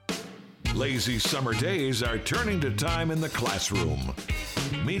Lazy summer days are turning to time in the classroom,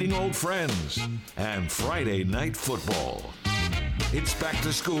 meeting old friends, and Friday night football. It's back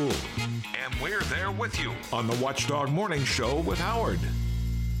to school, and we're there with you on the Watchdog Morning Show with Howard.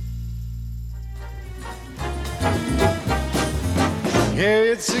 Yeah,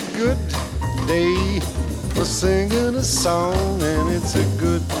 it's a good day for singing a song, and it's a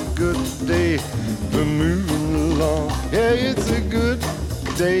good day for moving along. Yeah, it's a good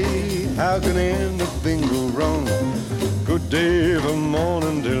day. How can anything go wrong? Good day from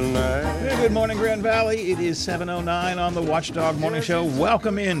morning till night. Hey, good morning, Grand Valley. It is 7:09 on the Watchdog Morning Show.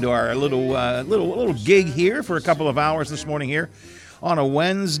 Welcome into our little gig here for a couple of hours this morning here on a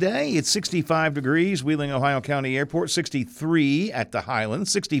Wednesday. It's 65 degrees, Wheeling, Ohio County Airport, 63 at the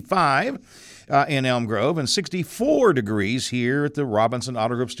Highlands, 65 in Elm Grove, and 64 degrees here at the Robinson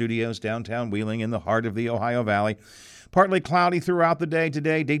Auto Group Studios, downtown Wheeling in the heart of the Ohio Valley. Partly cloudy throughout the day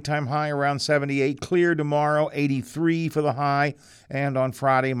today. Daytime high around 78. Clear tomorrow, 83 for the high. And on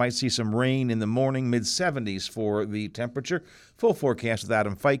Friday, might see some rain in the morning, mid-70s for the temperature. Full forecast with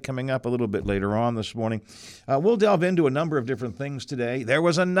Adam Fite coming up a little bit later on this morning. We'll delve into a number of different things today. There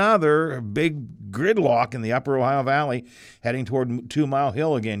was another big gridlock in the upper Ohio Valley heading toward 2 Mile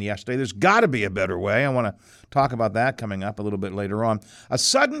Hill again yesterday. There's got to be a better way. I want to talk about that coming up a little bit later on. A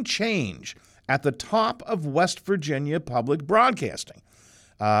sudden change at the top of West Virginia Public Broadcasting.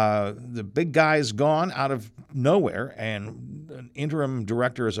 The big guy is gone out of nowhere, and an interim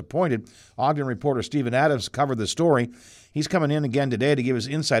director is appointed. Ogden reporter Stephen Adams covered the story. He's coming in again today to give us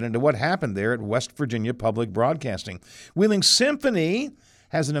insight into what happened there at West Virginia Public Broadcasting. Wheeling Symphony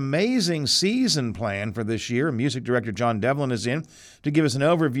has an amazing season planned for this year. Music director John Devlin is in to give us an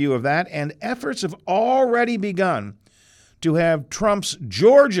overview of that, and efforts have already begun to have Trump's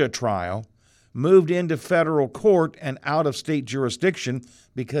Georgia trial moved into federal court and out of state jurisdiction,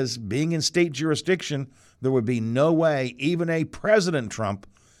 because being in state jurisdiction, there would be no way even a President Trump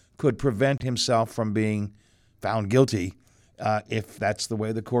could prevent himself from being found guilty if that's the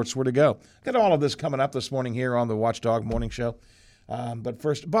way the courts were to go. Got all of this coming up this morning here on the Watchdog Morning Show. But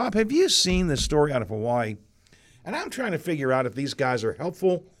first, Bob, have you seen this story out of Hawaii? And I'm trying to figure out if these guys are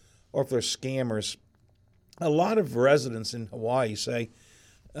helpful or if they're scammers. A lot of residents in Hawaii say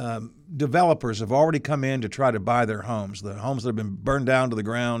developers have already come in to try to buy their homes, the homes that have been burned down to the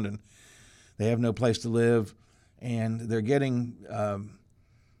ground, and they have no place to live. And they're getting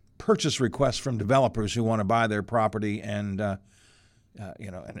purchase requests from developers who want to buy their property and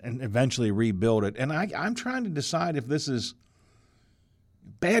eventually rebuild it. And I'm trying to decide if this is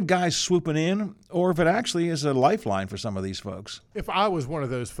bad guys swooping in or if it actually is a lifeline for some of these folks. If I was one of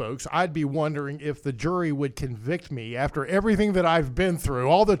those folks, I'd be wondering if the jury would convict me after everything that I've been through,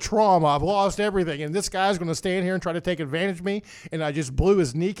 all the trauma, I've lost everything, and this guy's going to stand here and try to take advantage of me, and I just blew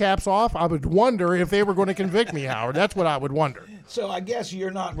his kneecaps off. I would wonder if they were going to convict me, Howard. That's what I would wonder. So I guess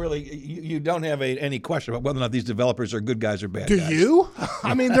you're not really, you don't have any question about whether or not these developers are good guys or bad guys. Do you?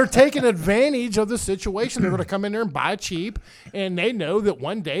 I mean, they're taking advantage of the situation. They're going to come in there and buy cheap, and they know that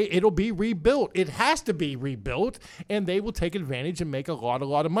one day it'll be rebuilt. It has to be rebuilt, and they will take advantage and make a lot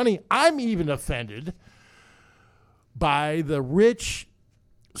of money. I'm even offended by the rich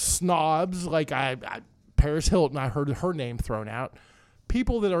snobs like Paris Hilton. I heard her name thrown out.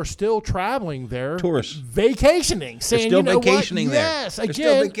 People that are still traveling there, tourists, vacationing, saying, they're still vacationing there. Yes, they're again,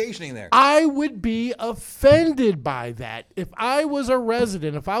 still vacationing there. I would be offended by that if I was a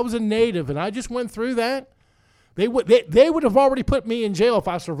resident, if I was a native, and I just went through that. They would have already put me in jail if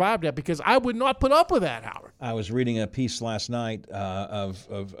I survived that, because I would not put up with that, Howard. I was reading a piece last night of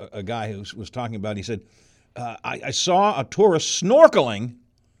a guy who was talking about. He said, I saw a tourist snorkeling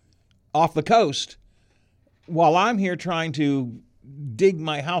off the coast while I'm here trying to dig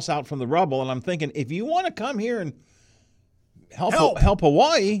my house out from the rubble, and I'm thinking, if you want to come here and help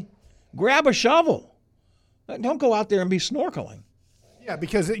Hawaii, grab a shovel. Don't go out there and be snorkeling. Yeah,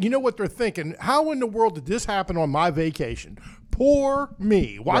 because you know what they're thinking? How in the world did this happen on my vacation? Poor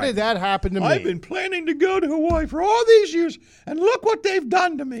me. Why did that happen to me? I've been planning to go to Hawaii for all these years, and look what they've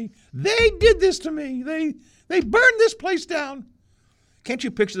done to me. They did this to me. They burned this place down. Can't you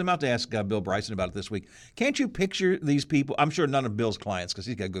picture them? Out to ask Bill Bryson about it this week. Can't you picture these people? I'm sure none of Bill's clients, because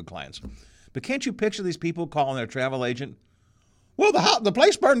he's got good clients. But can't you picture these people calling their travel agent? Well, the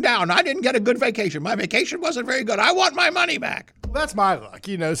place burned down. I didn't get a good vacation. My vacation wasn't very good. I want my money back. Well, that's my luck.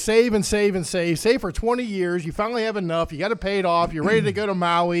 Save and save and save. Save for 20 years. You finally have enough. You got to pay it off. You're ready to go to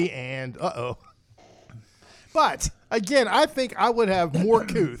Maui, and uh-oh. But, again, I think I would have more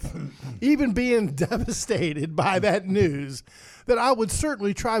couth, even being devastated by that news, that I would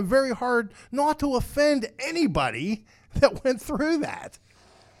certainly try very hard not to offend anybody that went through that.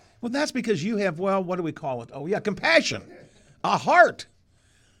 Well, that's because you have, well, what do we call it? Oh, yeah, compassion, a heart.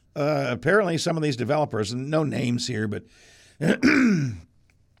 Apparently, some of these developers, and no names here, but and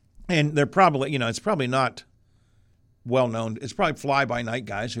they're probably, it's probably not well known. It's probably fly-by-night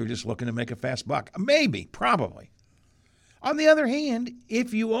guys who are just looking to make a fast buck. Maybe, probably. On the other hand,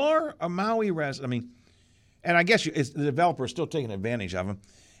 if you are a Maui resident, and I guess the developer is still taking advantage of them.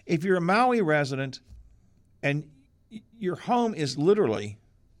 If you're a Maui resident and your home is literally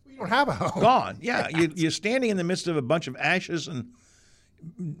You don't have a home. gone, yeah, you're standing in the midst of a bunch of ashes and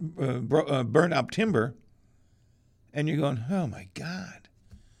burned up timber, and you're going, oh my God.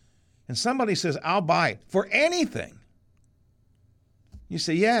 And somebody says, I'll buy it for anything. You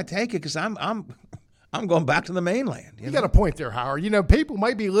say, yeah, take it, because I'm going back to the mainland. You got a point there, Howard. People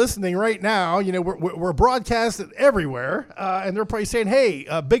might be listening right now. We're broadcasted everywhere, and they're probably saying, hey,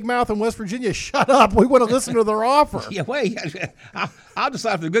 Big Mouth in West Virginia, shut up. We want to listen to their offer. Yeah, wait. I'll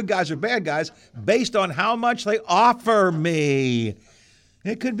decide if they're good guys or bad guys based on how much they offer me.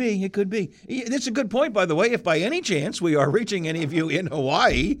 It could be. It's a good point, by the way. If by any chance we are reaching any of you in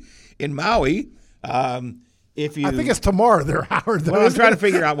Hawaii, in Maui, if you, I think it's tomorrow there, Howard. Well, I'm trying to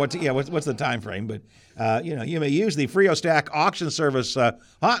figure out what's the time frame, but you may use the Frio Stack Auction Service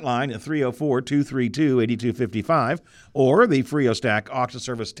hotline at 304-232-8255 or the Frio Stack Auction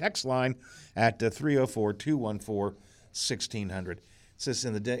Service text line at 304-214-1600. It says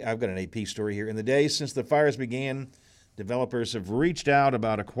in the day, I've got an AP story here. In the days since the fires began, developers have reached out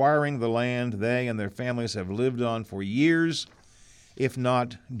about acquiring the land they and their families have lived on for years, if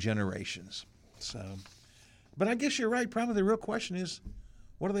not generations. So, but I guess you're right. Probably the real question is,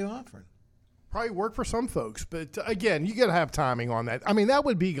 what are they offering? Probably work for some folks, but again, you got to have timing on that. That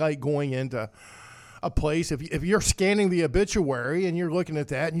would be like going into a place, if you're scanning the obituary and you're looking at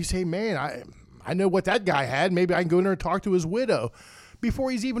that and you say, man, I know what that guy had. Maybe I can go in there and talk to his widow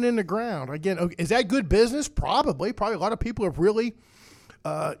before he's even in the ground. Again, is that good business? Probably. Probably a lot of people have really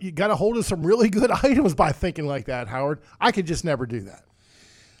you got a hold of some really good items by thinking like that, Howard. I could just never do that.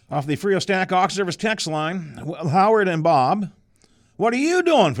 Off the Frio Stack Auction Service text line, well, Howard and Bob, what are you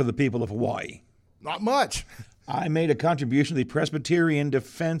doing for the people of Hawaii? Not much. I made a contribution to the Presbyterian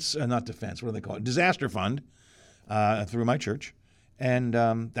Disaster Fund through my church. And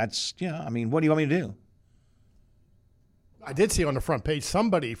that's, what do you want me to do? I did see on the front page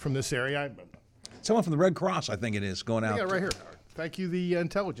somebody from this area. Someone from the Red Cross, I think it is, going out. Yeah, right here. Thank you, the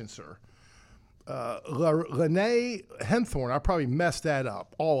intelligence, sir. Lene Henthorn, I probably messed that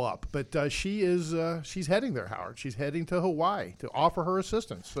all up, but she's heading there, Howard. She's heading to Hawaii to offer her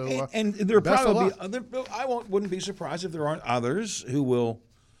assistance. So, and there probably wouldn't be surprised if there aren't others who will,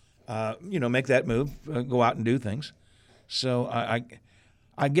 make that move, go out and do things. So I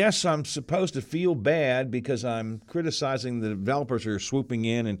guess I'm supposed to feel bad because I'm criticizing the developers who are swooping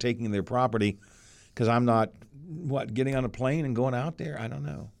in and taking their property because I'm not, getting on a plane and going out there? I don't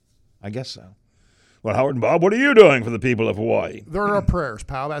know. I guess so. Well, Howard and Bob, what are you doing for the people of Hawaii? They're in our prayers,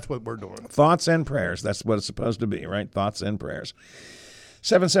 pal. That's what we're doing. Thoughts and prayers. That's what it's supposed to be, right? Thoughts and prayers.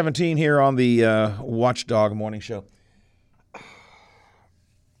 7:17 here on the Watchdog Morning Show.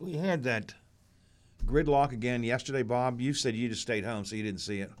 We had that gridlock again yesterday, Bob. You said you just stayed home, so you didn't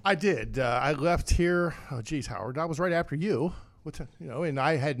see it. I did. I left here. Oh, geez, Howard. I was right after you. And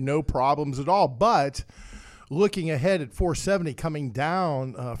I had no problems at all. But looking ahead at 470 coming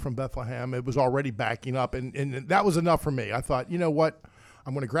down from Bethlehem, it was already backing up. And that was enough for me. I thought, you know what?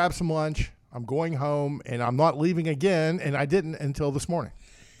 I'm going to grab some lunch. I'm going home, and I'm not leaving again. And I didn't until this morning.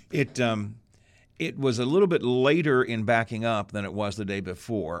 It was a little bit later in backing up than it was the day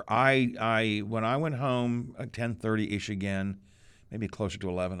before. When I went home at 10:30-ish again, maybe closer to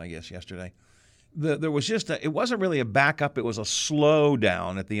 11, I guess, yesterday, there was just it wasn't really a backup. It was a slow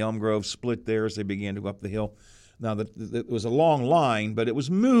down at the Elm Grove split there as they began to go up the hill. Now, it was a long line, but it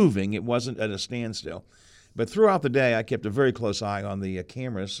was moving. It wasn't at a standstill. But throughout the day, I kept a very close eye on the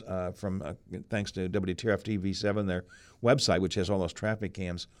cameras thanks to WTRF TV7, their website, which has all those traffic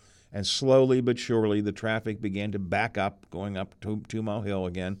cams. And slowly but surely, the traffic began to back up, going up 2 Mile Hill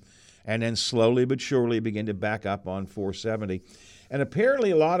again. And then slowly but surely began to back up on 470. And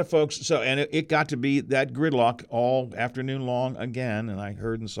apparently a lot of folks, it got to be that gridlock all afternoon long again. And I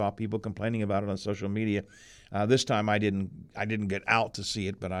heard and saw people complaining about it on social media. This time I didn't get out to see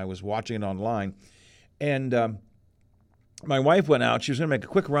it, but I was watching it online. And my wife went out. She was going to make a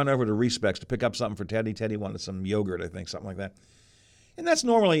quick run over to Respects to pick up something for Teddy. Teddy wanted some yogurt, I think, something like that. And that's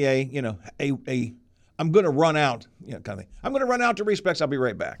normally I'm going to run out, kind of thing. I'm going to run out to Respects. I'll be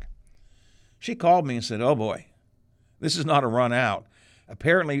right back. She called me and said, oh, boy, this is not a run out.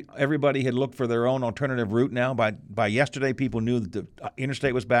 Apparently, everybody had looked for their own alternative route now. By yesterday, people knew that the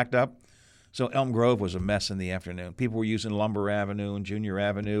interstate was backed up. So Elm Grove was a mess in the afternoon. People were using Lumber Avenue and Junior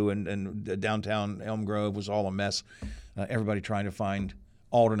Avenue, and downtown Elm Grove was all a mess. Everybody trying to find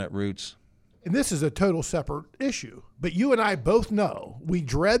alternate routes. And this is a total separate issue. But you and I both know we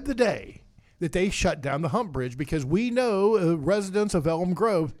dread the day that they shut down the hump bridge, because we know, residents of Elm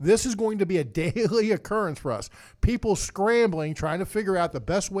Grove, this is going to be a daily occurrence for us. People scrambling, trying to figure out the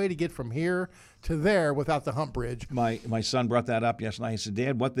best way to get from here to there without the hump bridge. My son brought that up yesterday. He said,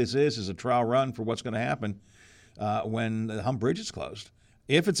 Dad, what this is a trial run for what's going to happen when the hump bridge is closed.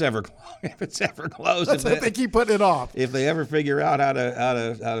 If it's ever closed. That's if they keep putting it off. If they ever figure out how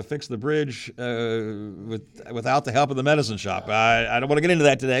to fix the bridge without the help of the medicine shop. I don't want to get into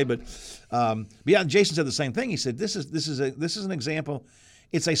that today, but yeah, Jason said the same thing. He said this is an example.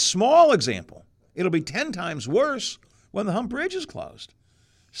 It's a small example. It'll be 10 times worse when the hump bridge is closed.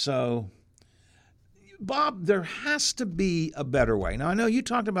 So, Bob, there has to be a better way. Now, I know you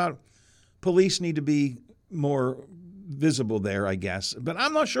talked about police need to be more visible there, I guess. But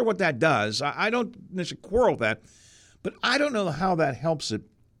I'm not sure what that does. I don't necessarily quarrel with that, but I don't know how that helps it.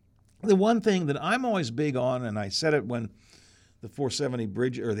 The one thing that I'm always big on, and I said it when the 470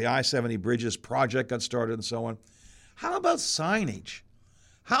 bridge or the I-70 bridges project got started and so on, how about signage?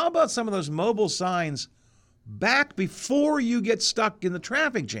 How about some of those mobile signs back before you get stuck in the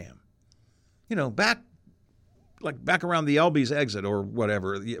traffic jam? You know, back around the Elby's exit or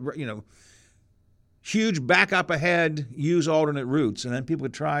whatever, you know, huge back up ahead, use alternate routes, and then people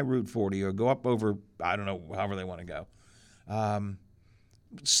could try Route 40 or go up over, I don't know, however they want to go.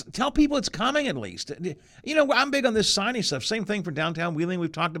 Tell people it's coming at least. You know, I'm big on this signage stuff. Same thing for downtown Wheeling.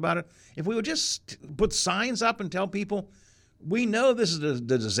 We've talked about it. If we would just put signs up and tell people, we know this is the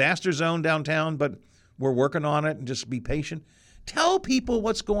disaster zone downtown, but we're working on it, and just be patient. Tell people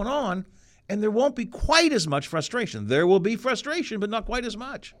what's going on, and there won't be quite as much frustration. There will be frustration, but not quite as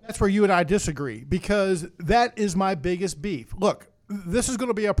much. That's where you and I disagree, because that is my biggest beef. Look, this is going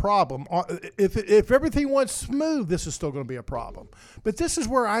to be a problem. If everything went smooth, this is still going to be a problem. But this is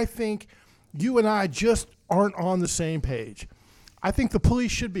where I think you and I just aren't on the same page. I think the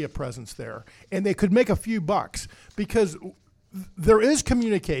police should be a presence there, and they could make a few bucks, because there is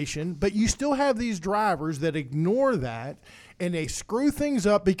communication, but you still have these drivers that ignore that, and they screw things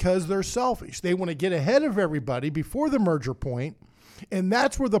up because they're selfish. They want to get ahead of everybody before the merger point, and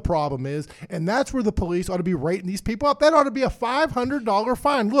that's where the problem is, and that's where the police ought to be rating these people up. That ought to be a $500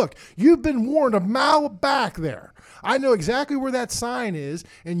 fine. Look, you've been warned a mile back there. I know exactly where that sign is,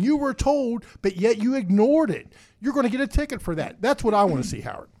 and you were told, but yet you ignored it. You're going to get a ticket for that. That's what I want to see,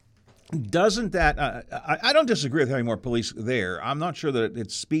 Howard. Doesn't that I don't disagree with having more police there. I'm not sure that it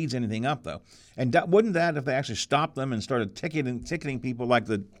speeds anything up, though. And wouldn't that, if they actually stopped them and started ticketing people like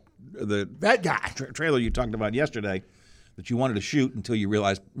that guy trailer you talked about yesterday that you wanted to shoot until you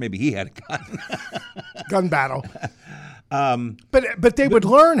realized maybe he had a gun. Gun battle. But they would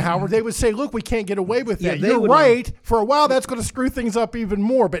learn, Howard. They would say, look, we can't get away with that. You're right. For a while, that's going to screw things up even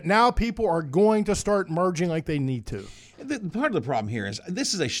more. But now people are going to start merging like they need to. Part of the problem here is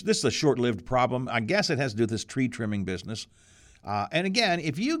this is a short-lived problem. I guess it has to do with this tree trimming business. And again,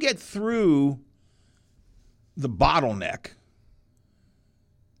 if you get through the bottleneck,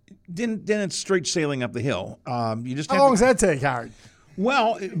 then it's straight sailing up the hill. You just How long does that take, Howard?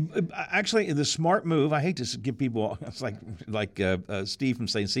 Well, actually, the smart move, I hate to give people, it's like Steve from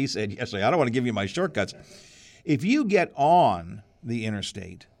St. C said yesterday, I don't want to give you my shortcuts. If you get on the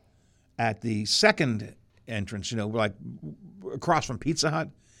interstate at the second entrance, you know, like across from Pizza Hut,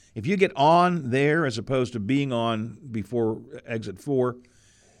 if you get on there as opposed to being on before exit 4,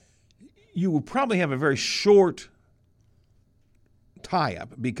 you will probably have a very short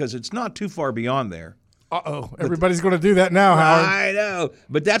tie-up because it's not too far beyond there. Everybody's going to do that now, Howard. I know,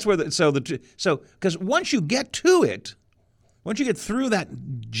 but that's where because once you get to it, once you get through that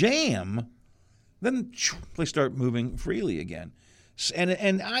jam, then they start moving freely again.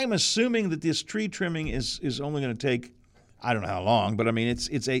 And I'm assuming that this tree trimming is only going to take, I don't know how long, but I mean it's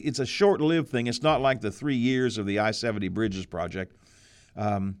a short-lived thing. It's not like the 3 years of the I-70 Bridges project.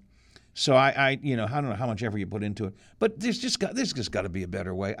 So I don't know how much effort you put into it, but there's just got to be a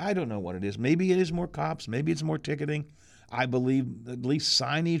better way. I don't know what it is. Maybe it is more cops. Maybe it's more ticketing. I believe at least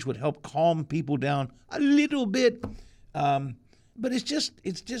signage would help calm people down a little bit. But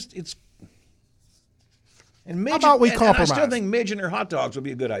it's. And how about we compromise? I still think midget or hot dogs would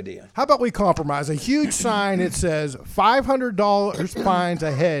be a good idea. How about we compromise? A huge sign that says $500 fines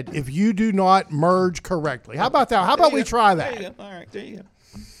ahead if you do not merge correctly. How about that? How about we try that? There you go. All right, there you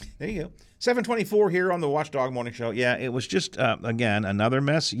go. 7:24 here on the Watchdog Morning Show. Yeah, it was just, again, another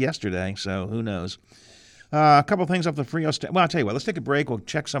mess yesterday, so who knows. A couple things off the Frio Stack. Well, I'll tell you what, let's take a break. We'll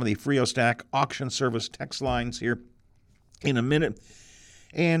check some of the Frio Stack auction service text lines here in a minute.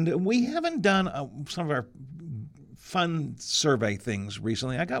 And we haven't done some of our fun survey things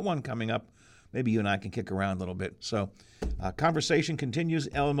recently. I got one coming up. Maybe you and I can kick around a little bit. So conversation continues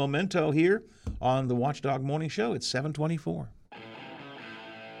El Momento here on the Watchdog Morning Show. It's 7:24.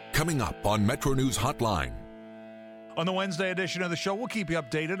 Coming up on Metro News Hotline. On the Wednesday edition of the show, we'll keep you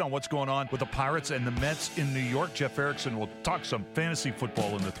updated on what's going on with the Pirates and the Mets in New York. Jeff Erickson will talk some fantasy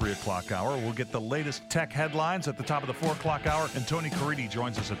football in the 3 o'clock hour. We'll get the latest tech headlines at the top of the 4 o'clock hour. And Tony Caridi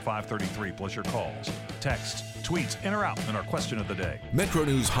joins us at 5:33, plus your calls, texts, tweets, in or out, and our question of the day. Metro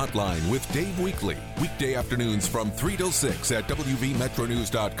News Hotline with Dave Weekly. Weekday afternoons from 3 till 6 at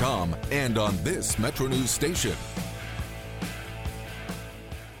WVMetroNews.com and on this Metro News station.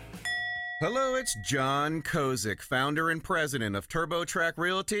 Hello, it's John Kozik, founder and president of TurboTrack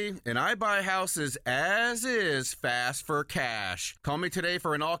Realty, and I buy houses as is fast for cash. Call me today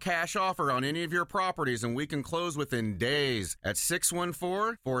for an all-cash offer on any of your properties, and we can close within days at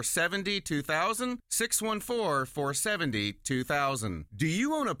 614-470-2000, 614-470-2000. Do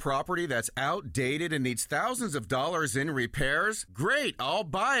you own a property that's outdated and needs thousands of dollars in repairs? Great, I'll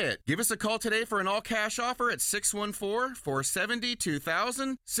buy it. Give us a call today for an all-cash offer at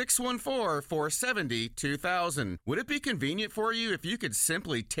 614-470-2000, 614-470-2000. Would it be convenient for you if you could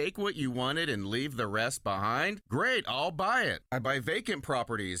simply take what you wanted and leave the rest behind? Great, I'll buy it. I buy vacant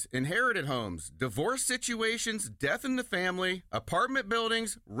properties, inherited homes, divorce situations, death in the family, apartment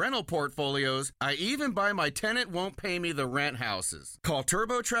buildings, rental portfolios. I even buy my tenant won't pay me the rent houses. Call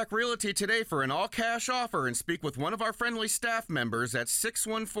TurboTrack Realty today for an all-cash offer and speak with one of our friendly staff members at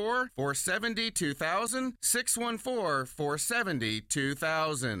 614-470-2000,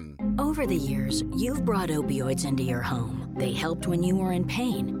 614-470-2000. Over the years, you've brought opioids into your home. They helped when you were in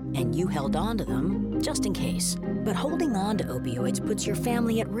pain, and you held on to them just in case. But holding on to opioids puts your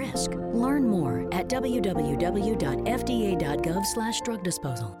family at risk. Learn more at www.fda.gov/drug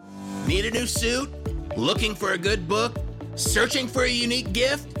disposal. Need a new suit? Looking for a good book? Searching for a unique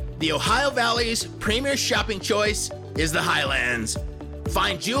gift? The Ohio Valley's premier shopping choice is the Highlands.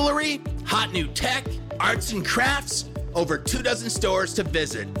 Find jewelry, hot new tech, arts and crafts, over 24 stores to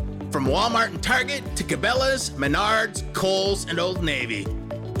visit. From Walmart and Target to Cabela's, Menards, Kohl's, and Old Navy.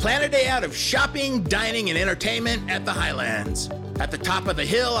 Plan a day out of shopping, dining, and entertainment at the Highlands. At the top of the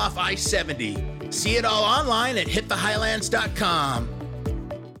hill off I-70. See it all online at hitthehighlands.com.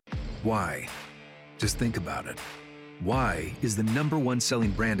 Why? Just think about it. Why is the #1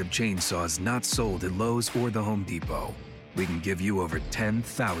 selling brand of chainsaws not sold at Lowe's or the Home Depot? We can give you over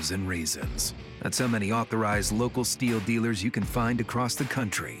 10,000 reasons. That's how many authorized local steel dealers you can find across the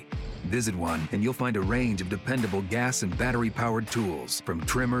country. Visit one and you'll find a range of dependable gas and battery-powered tools, from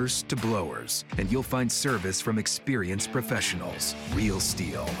trimmers to blowers. And you'll find service from experienced professionals. Real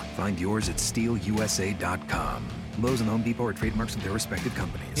steel. Find yours at steelusa.com. Lowe's and Home Depot are trademarks of their respective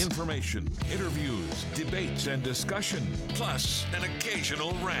companies. Information, interviews, debates, and discussion, plus an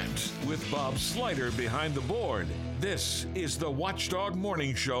occasional rant with Bob Slider behind the board. This is the Watchdog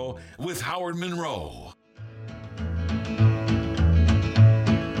Morning Show with Howard Monroe.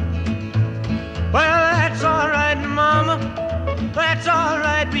 Well, that's all right, Mama. That's all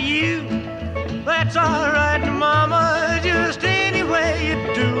right for you. That's all right, Mama. Just any way you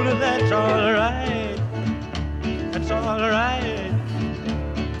do it, that's all right. That's all right.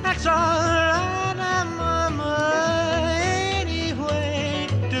 That's all right, Mama. Any way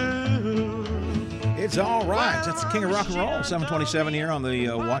you do. It's all right. That's the King of Rock and Roll. 7:27 here on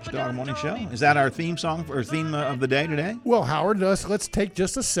the Watchdog Morning Show. Is that our theme song or theme of the day today? Well, Howard, let's take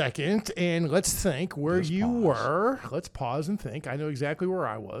just a second and let's think where you were. Let's pause and think. I know exactly where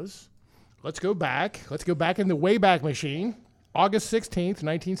I was. Let's go back. Let's go back in the Wayback Machine. August 16th,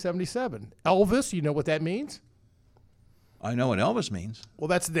 1977. Elvis, you know what that means? I know what Elvis means. Well,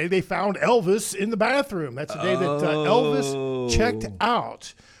 that's the day they found Elvis in the bathroom. That's the day that Elvis checked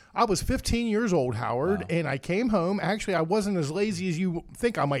out. I was 15 years old, Howard, and I came home. Actually, I wasn't as lazy as you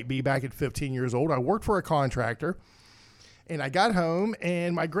think I might be back at 15 years old. I worked for a contractor, and I got home,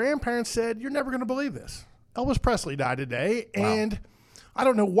 and my grandparents said, "You're never going to believe this. Elvis Presley died today." Wow. And I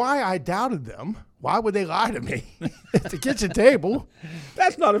don't know why I doubted them. Why would they lie to me at the kitchen table?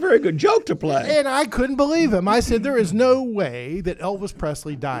 That's not a very good joke to play. And I couldn't believe him. I said, there is no way that Elvis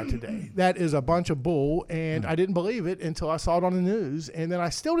Presley died today. That is a bunch of bull. And I didn't believe it until I saw it on the news. And then I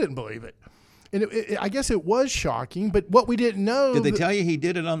still didn't believe it. And I guess it was shocking. But what we didn't know. Did they tell you he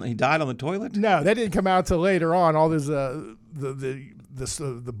died on the toilet? No, that didn't come out till later on. All this, the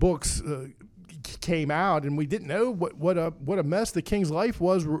the books came out, and we didn't know what a mess the King's life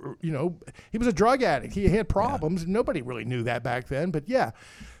was. You know, he was a drug addict. He had problems. And nobody really knew that back then. But yeah,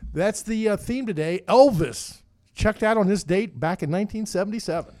 that's the theme today. Elvis checked out on this date back in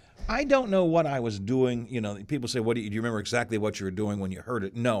 1977. I don't know what I was doing. You know, people say, "What do you remember exactly what you were doing when you heard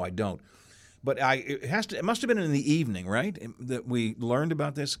it?" No, I don't. But it must have been in the evening, right, that we learned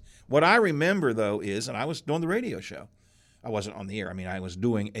about this. What I remember though is, and I was doing the radio show. I wasn't on the air. I mean, I was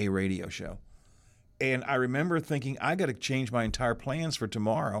doing a radio show. And I remember thinking, I got to change my entire plans for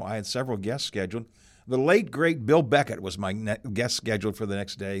tomorrow. I had several guests scheduled. The late, great Bill Beckett was my guest scheduled for the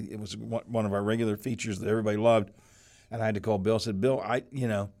next day. It was one of our regular features that everybody loved. And I had to call Bill. I said, Bill,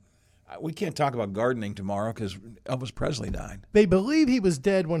 we can't talk about gardening tomorrow because Elvis Presley died. They believe he was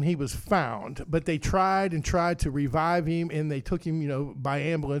dead when he was found, but they tried to revive him, and they took him, by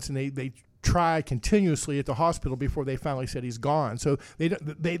ambulance, and they tried continuously at the hospital before they finally said he's gone. So they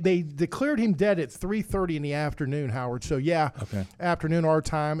declared him dead at 3:30 in the afternoon, Howard. So afternoon our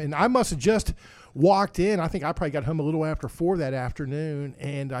time, and I must have just walked in. I think I probably got home a little after 4 that afternoon,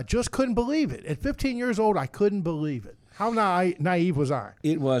 and I just couldn't believe it. At 15 years old, I couldn't believe it. How naive was I?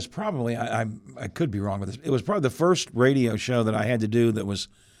 It was probably, I could be wrong with this, it was probably the first radio show that I had to do that was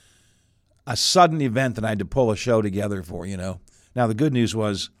a sudden event that I had to pull a show together for, Now, the good news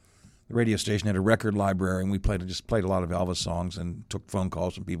was the radio station had a record library, and we played a lot of Elvis songs and took phone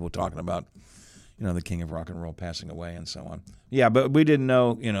calls from people talking about, the king of rock and roll passing away and so on. Yeah, but we didn't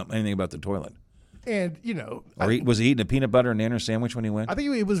know, anything about the toilet. And, was he eating a peanut butter and nanner sandwich when he went? I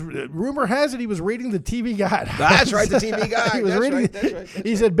think he was, rumor has it he was reading the TV Guide. That's right, the TV Guide. He was reading. That's right.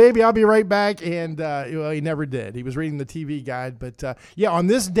 He said, baby, I'll be right back. And, he never did. He was reading the TV Guide. But, on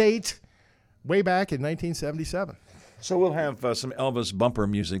this date, way back in 1977. So we'll have some Elvis bumper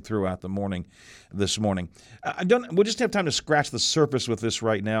music throughout the morning this morning. We'll just have time to scratch the surface with this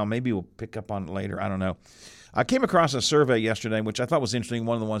right now. Maybe we'll pick up on it later. I don't know. I came across a survey yesterday, which I thought was interesting,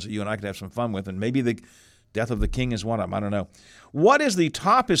 one of the ones that you and I could have some fun with, and maybe the death of the king is one of them. I don't know. What is the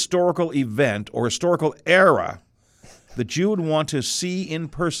top historical event or historical era that you would want to see in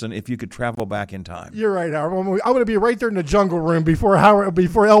person if you could travel back in time? You're right, Howard. I'm going to be right there in the jungle room before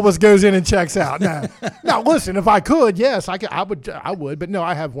Elvis goes in and checks out. Now, listen, if I could, yes, I would. But no,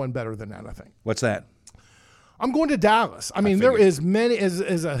 I have one better than that, I think. What's that? I'm going to Dallas. I mean, there is many,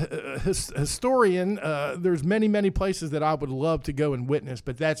 as a historian, there's many places that I would love to go and witness,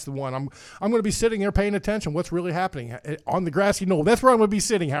 but that's the one. I'm going to be sitting there paying attention what's really happening on the grassy knoll. That's where I'm going to be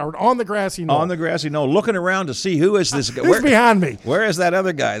sitting, Howard, on the grassy knoll. On the grassy knoll, looking around to see who is this guy. Who's behind me? Where is that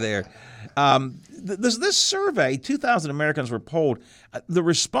other guy there? This survey, 2,000 Americans were polled. The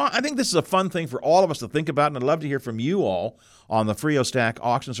response, I think this is a fun thing for all of us to think about, and I'd love to hear from you all on the Frio Stack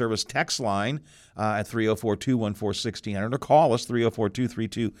Auction Service text line at 304-214-1600, or call us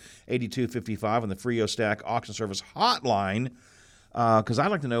 304-232-8255 on the Frio Stack Auction Service hotline, because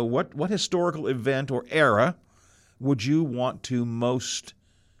I'd like to know what historical event or era would you want to most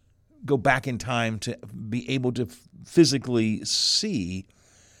go back in time to be able to physically see.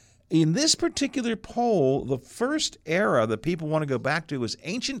 In this particular poll, the first era that people want to go back to is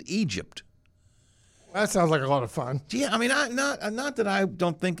ancient Egypt. That sounds like a lot of fun. Yeah, I mean, not that I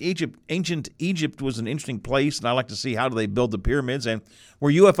don't think ancient Egypt was an interesting place, and I like to see how do they build the pyramids, and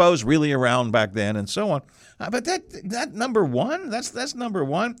were UFOs really around back then, and so on. But that number one, that's number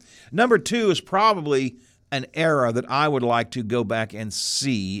one. Number two is probably an era that I would like to go back and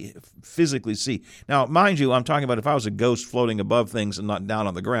see, physically see. Now, mind you, I'm talking about if I was a ghost floating above things and not down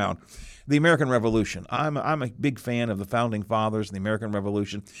on the ground. The American Revolution. I'm a big fan of the Founding Fathers and the American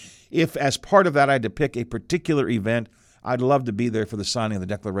Revolution. If, as part of that, I had to pick a particular event, I'd love to be there for the signing of the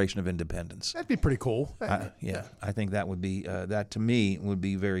Declaration of Independence. That'd be pretty cool. Yeah, I think that would be, that to me would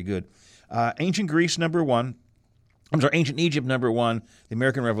be very good. Ancient Greece, number one. Ancient Egypt, number one. The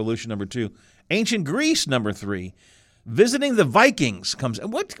American Revolution, number two. Ancient Greece, number three. Visiting the Vikings comes.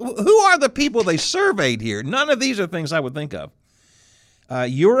 Who are the people they surveyed here? None of these are things I would think of.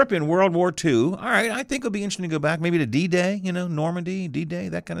 Europe in World War II. All right, I think it would be interesting to go back maybe to D-Day, Normandy, D-Day,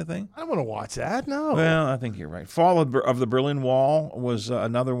 that kind of thing. I don't want to watch that, no. Well, I think you're right. Fall of the Berlin Wall was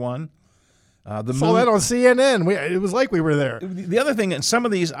another one. Saw that on CNN. It was like we were there. The other thing, and some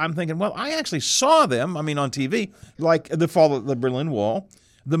of these I'm thinking, well, I actually saw them, on TV, like the fall of the Berlin Wall.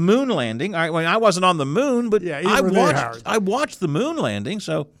 The moon landing. All right, I wasn't on the moon, but yeah, I watched the moon landing.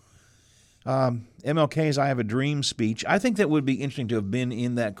 So MLK's I Have a Dream speech. I think that would be interesting to have been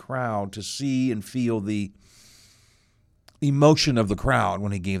in that crowd to see and feel the emotion of the crowd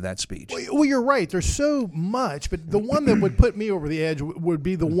when he gave that speech. Well, you're right. There's so much, but the one that would put me over the edge would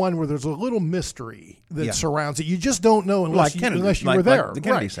be the one where there's a little mystery that surrounds it. You just don't know unless you were there. Like the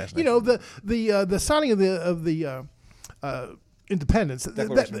Kennedy assassination. You know, the signing of the independence.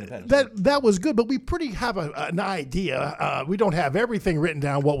 That was good, but we pretty have an idea. We don't have everything written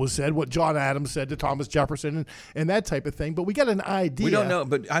down. What was said, what John Adams said to Thomas Jefferson, and that type of thing. But we got an idea. We don't know,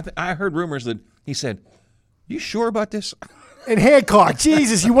 but I heard rumors that he said, "You sure about this?" And Hancock,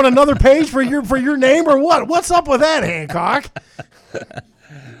 Jesus, you want another page for your name or what? What's up with that, Hancock?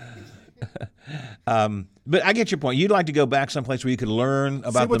 But I get your point. You'd like to go back someplace where you could learn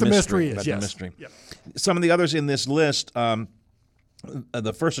about what the mystery is. About Yes. the mystery. Yep. Some of the others in this list, the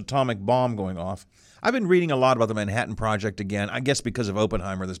first atomic bomb going off. I've been reading a lot about the Manhattan Project again. I guess because of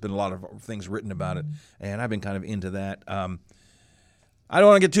Oppenheimer, there's been a lot of things written about it, and I've been kind of into that. I don't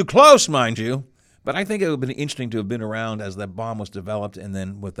want to get too close, mind you, but I think it would have been interesting to have been around as that bomb was developed, and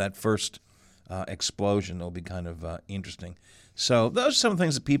then with that first explosion, it'll be kind of interesting. So those are some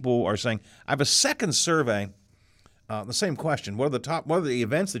things that people are saying. I have a second survey, the same question. What are the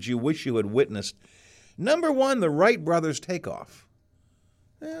events that you wish you had witnessed? Number one, the Wright brothers takeoff.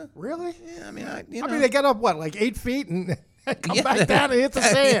 Yeah. Really? Yeah, I mean, I mean, they got up, 8 feet and come back down and hit the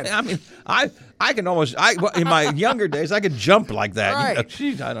sand. I mean, I can almost, in my younger days, I could jump like that. Right. You know,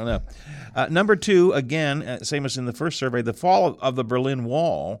 geez, I don't know. Number two, again, same as in the first survey, the fall of the Berlin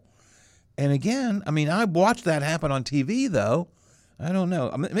Wall. And again, I mean, I watched that happen on TV, though. I don't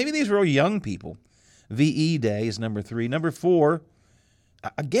know. Maybe these were all young people. VE Day is number three. Number four,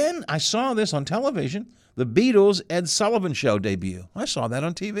 again, I saw this on television. The Beatles' Ed Sullivan Show debut. I saw that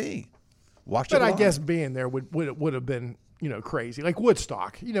on TV. Watched it. But I guess being there would have been, crazy. Like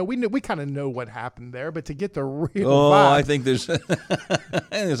Woodstock. We kind of know what happened there, but to get the real vibe. I think there's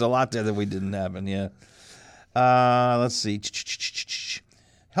there's a lot there that we didn't happen. Yeah. Let's see.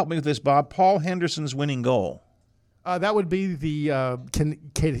 Help me with this, Bob. Paul Henderson's winning goal. That would be the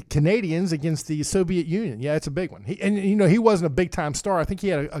Canadians against the Soviet Union. Yeah, it's a big one. He wasn't a big-time star. I think he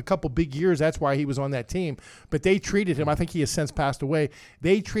had a couple big years. That's why he was on that team. But they treated him, I think he has since passed away,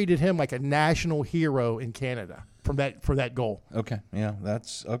 they treated him like a national hero in Canada for that goal. Okay, yeah,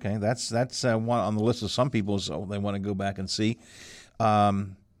 that's okay. That's one on the list of some people, so they want to go back and see.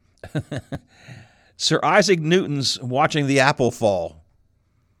 Sir Isaac Newton's watching the apple fall.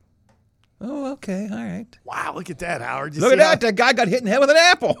 Oh, okay, all right. Wow, look at that, Howard. Look at that. That guy got hit in the head with an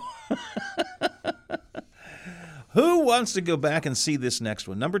apple. Who wants to go back and see this next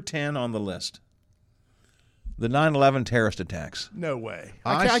one? Number 10 on the list. The 9/11 terrorist attacks. No way.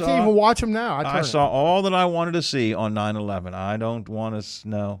 I can't even watch them now. I saw all that I wanted to see on 9/11. I don't want to.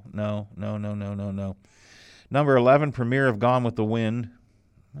 No. Number 11, premiere of Gone with the Wind.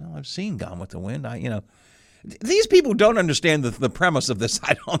 Well, I've seen Gone with the Wind. These people don't understand the premise of this,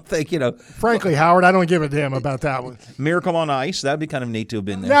 I don't think, Frankly, Howard, I don't give a damn about that one. Miracle on Ice, that'd be kind of neat to have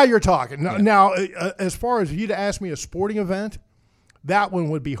been there. Now you're talking. Now, as far as you'd ask me a sporting event, that one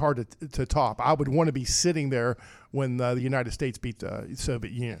would be hard to top. I would want to be sitting there when the United States beat the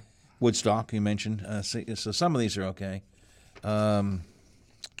Soviet Union. Woodstock, you mentioned. So some of these are okay.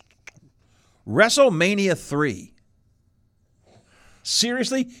 WrestleMania 3.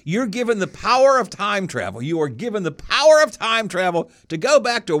 Seriously? You're given the power of time travel. You are given the power of time travel to go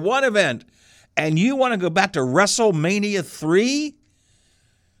back to one event, and you want to go back to WrestleMania 3?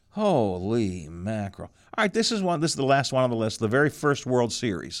 Holy mackerel. All right, this is the last one on the list, the very first World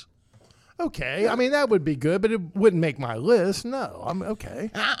Series. Okay. I mean, that would be good, but it wouldn't make my list. No, I'm okay.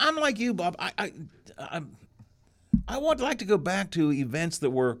 I'm like you, Bob. I would like to go back to events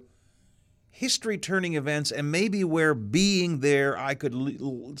that were history-turning events, and maybe where being there I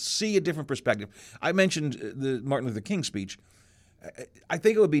could see a different perspective. I mentioned the Martin Luther King speech. I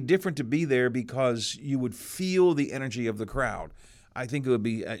think it would be different to be there because you would feel the energy of the crowd. I think it would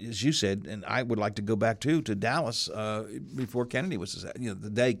be, as you said, and I would like to go back to Dallas before Kennedy was, the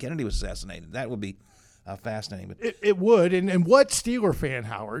day Kennedy was assassinated. That would be fascinating. But it would. And what Steeler fan,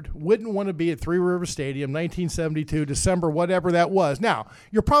 Howard, wouldn't want to be at Three River Stadium, 1972, December, whatever that was? Now,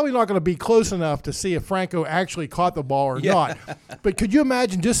 you're probably not going to be close enough to see if Franco actually caught the ball or not. But could you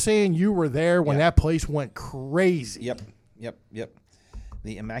imagine just saying you were there when that place went crazy? Yep.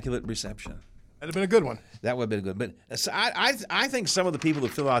 The Immaculate Reception. That'd have been a good one. That would have been good. But so I think some of the people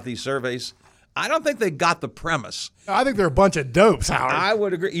that fill out these surveys, I don't think they got the premise. I think they're a bunch of dopes, Howard. I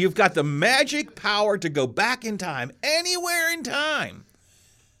would agree. You've got the magic power to go back in time, anywhere in time.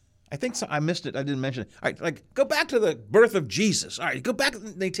 I think so. I missed it. I didn't mention it. All right, like go back to the birth of Jesus. All right, go back to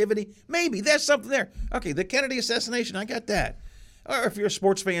the Nativity. Maybe there's something there. Okay, the Kennedy assassination. I got that. Or if you're a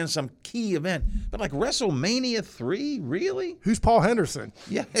sports fan, some key event. But like WrestleMania 3, really? Who's Paul Henderson?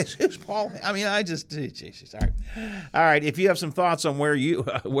 Yeah, who's Paul? I mean, Jesus. All right. If you have some thoughts on where you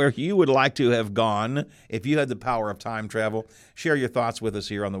would like to have gone, if you had the power of time travel, share your thoughts with us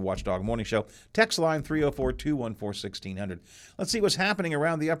here on the Watchdog Morning Show. Text line 304-214-1600. Let's see what's happening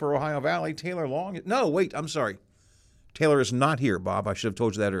around the Upper Ohio Valley. Taylor Long. No, wait. I'm sorry. Taylor is not here, Bob. I should have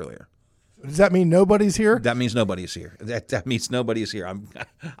told you that earlier. Does that mean nobody's here? That means nobody's here. That means nobody's here.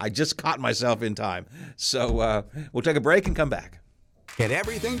 I just caught myself in time. So we'll take a break and come back. Get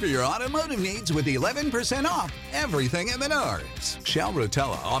everything for your automotive needs with 11% off everything at Menards. Shell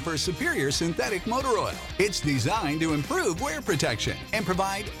Rotella offers superior synthetic motor oil. It's designed to improve wear protection and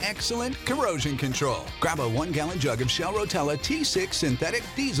provide excellent corrosion control. Grab a 1-gallon jug of Shell Rotella T6 synthetic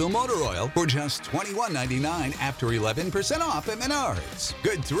diesel motor oil for just $21.99 after 11% off at Menards.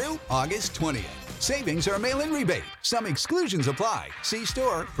 Good through August 20th. Savings are mail-in rebate. Some exclusions apply. See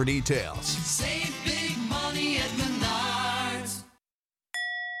store for details. Save big money at Menards.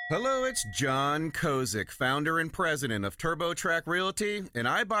 Hello, it's John Kozik, founder and president of TurboTrack Realty, and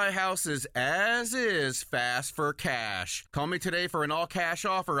I buy houses as is fast for cash. Call me today for an all-cash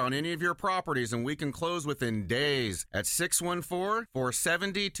offer on any of your properties, and we can close within days at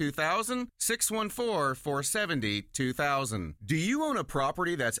 614-470-2000, 614-470-2000. Do you own a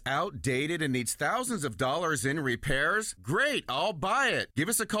property that's outdated and needs thousands of dollars in repairs? Great, I'll buy it. Give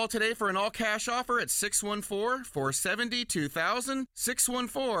us a call today for an all-cash offer at 614-470-2000,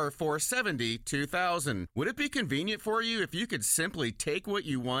 614-470-2000. Would it be convenient for you if you could simply take what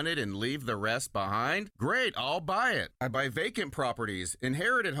you wanted and leave the rest behind? Great, I'll buy it. I buy vacant properties,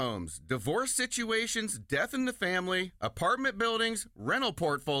 inherited homes, divorce situations, death in the family, apartment buildings, rental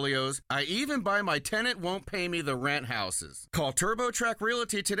portfolios. I even buy my tenant won't pay me the rent houses. Call TurboTrack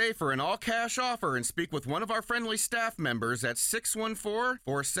Realty today for an all-cash offer and speak with one of our friendly staff members at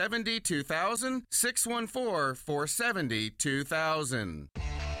 614-470-2000, 614-470-2000.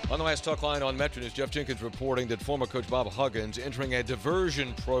 On the last talk line on Metro News, Jeff Jenkins reporting that former coach Bob Huggins entering a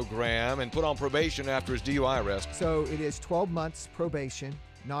diversion program and put on probation after his DUI arrest. So it is 12 months probation.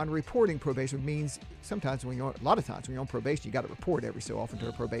 Non-reporting probation means a lot of times when you're on probation, you got to report every so often to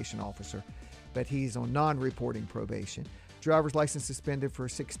a probation officer. But he's on non-reporting probation. Driver's license suspended for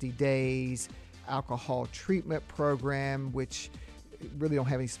 60 days. Alcohol treatment program, which really don't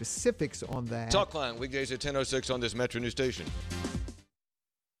have any specifics on that. Talk line weekdays at 10:06 on this Metro News station.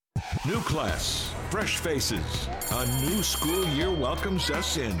 New class, fresh faces. A new school year welcomes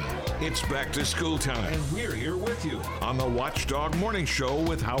us in. It's back to school time, and we're here with you on the Watchdog Morning Show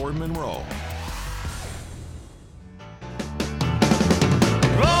with Howard Monroe.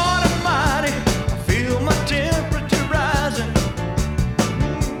 Lord Almighty, I feel my temperature rising.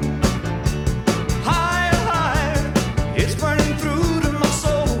 Higher, higher, it's burning through to my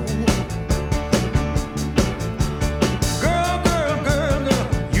soul. Girl, girl, girl, girl,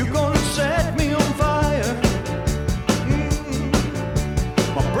 you gonna set me on fire.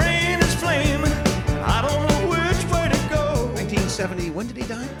 My brain is flaming, I don't know which way to go. 1970, when did he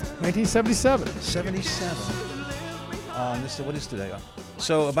die? 1977. 77. What is today?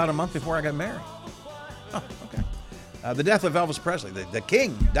 So about a month before I got married. Oh, okay. The death of Elvis Presley. The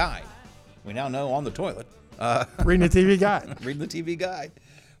king died. We now know on the toilet. Reading the TV guide. Reading the TV guide.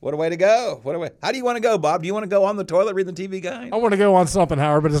 What a way to go. How do you want to go, Bob? Do you want to go on the toilet reading the TV guide? I want to go on something,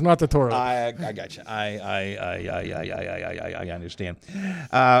 Howard, but it's not the toilet. I got you. I understand.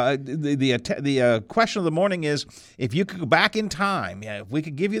 The question of the morning is, if you could go back in time, if we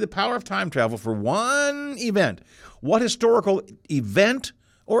could give you the power of time travel for one event, what historical event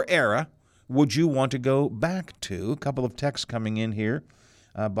or era would you want to go back to? A couple of texts coming in here.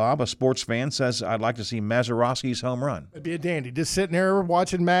 Bob, a sports fan, says, I'd like to see Mazeroski's home run. It'd be a dandy. Just sitting there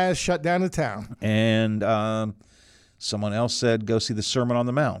watching Maz shut down the town. And someone else said, go see the Sermon on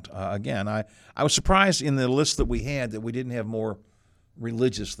the Mount. Again, I was surprised in the list that we had that we didn't have more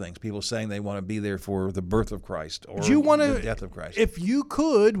religious things. People saying they want to be there for the birth of Christ or the death of Christ. If you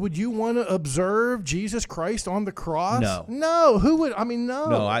could, would you want to observe Jesus Christ on the cross? No. No. Who would? I mean, no.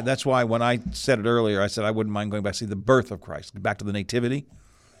 No, that's why when I said it earlier, I said I wouldn't mind going back to see the birth of Christ, back to the nativity.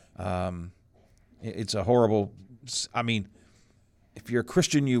 It's a horrible, I mean, if you're a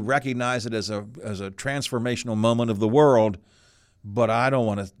Christian, you recognize it as a transformational moment of the world, but I don't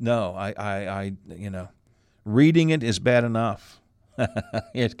want to, no, I reading it is bad enough.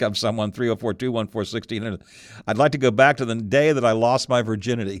 Here comes someone, 304-214-1600. I'd like to go back to the day that I lost my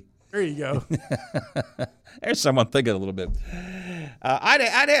virginity. There you go. There's someone thinking a little bit. I'd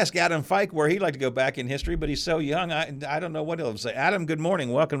ask Adam Fike where he'd like to go back in history, but he's so young, I don't know what he'll say. Adam, good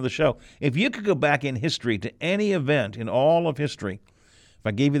morning. Welcome to the show. If you could go back in history to any event in all of history, if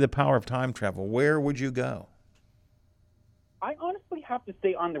I gave you the power of time travel, where would you go? I honestly have to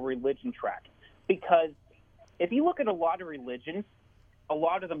stay on the religion track because if you look at a lot of religions, a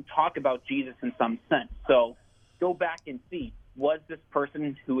lot of them talk about Jesus in some sense. So go back and see, was this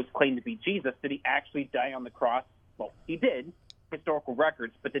person who was claimed to be Jesus, did he actually die on the cross? Well, he did, historical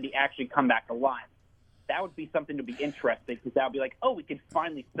records, but did he actually come back alive? That would be something to be interesting because that would be like, oh, we can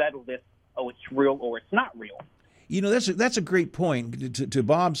finally settle this. Oh, it's real or it's not real. You know, that's a great point. To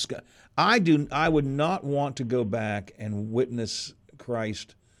Bob's, I would not want to go back and witness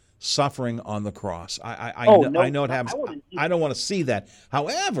Christ suffering on the cross. I know it happens. I don't want to see that.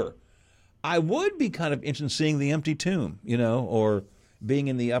 However, I would be kind of interested in seeing the empty tomb, you know, or being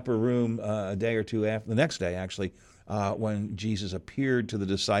in the upper room a day or two after, the next day actually, when Jesus appeared to the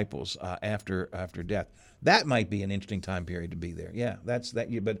disciples after death. That might be an interesting time period to be there. Yeah, that's that.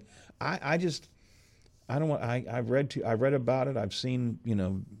 But I don't want. I've read about it. I've seen, you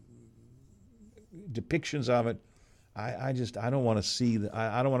know, depictions of it. I don't want to see.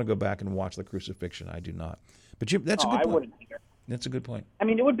 I don't want to go back and watch the crucifixion. I do not. But that's a good point. I wouldn't either. That's a good point. I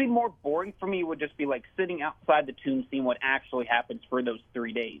mean, it would be more boring for me. It would just be like sitting outside the tomb, seeing what actually happens for those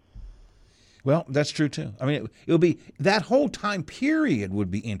 3 days. Well, that's true too. I mean, it would be that whole time period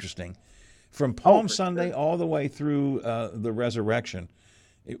would be interesting, from Palm Sunday all the way through the resurrection.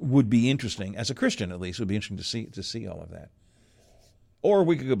 It would be interesting as a Christian, at least. It would be interesting to see all of that. Or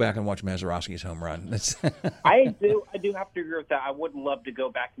we could go back and watch Mazeroski's home run. I do have to agree with that. I would love to go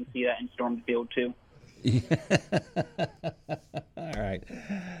back and see that in Storm the Field too. All right.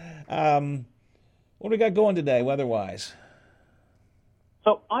 What do we got going today, weather-wise?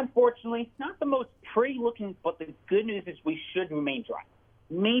 So, unfortunately, not the most pretty looking, but the good news is we should remain dry.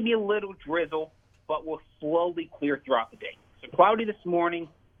 Maybe a little drizzle, but we'll slowly clear throughout the day. So cloudy this morning,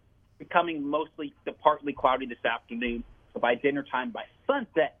 becoming mostly partly cloudy this afternoon. So by dinner time, by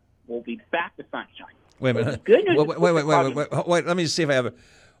sunset, we'll be back to sunshine. Wait a minute. Good news Wait. Let me see if I have it.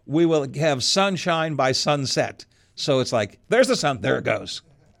 We will have sunshine by sunset. So it's like, there's the sun, there it goes.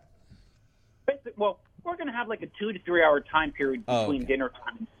 Well, we're going to have like a 2 to 3 hour time period between dinner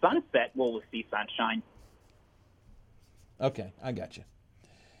time and sunset where we'll see sunshine. Okay, I got you.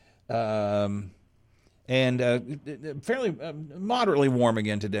 And fairly moderately warm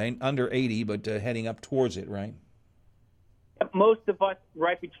again today, under 80, but heading up towards it, right? Most of us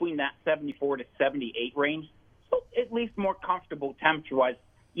right between that 74 to 78 range, so at least more comfortable temperature-wise.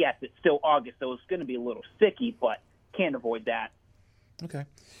 Yes, it's still August, so it's going to be a little sticky, but can't avoid that. Okay.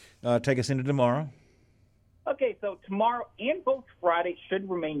 Take us into tomorrow. Okay, so tomorrow and both Friday should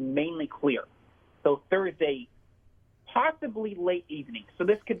remain mainly clear. So Thursday, possibly late evening. So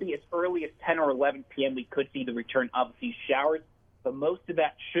this could be as early as 10 or 11 p.m. We could see the return of a few showers, but most of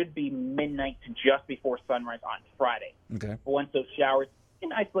that should be midnight to just before sunrise on Friday. Okay. But once those showers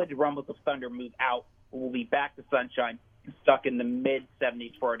and isolated rumbles of thunder move out, we'll be back to sunshine and stuck in the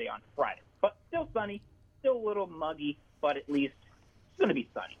mid-70s Friday on Friday. But still sunny, still a little muggy, but at least it's going to be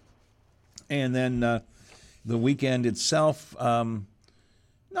sunny. And then the weekend itself,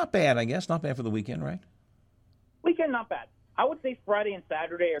 not bad, I guess. Not bad for the weekend, right? Weekend, not bad. I would say Friday and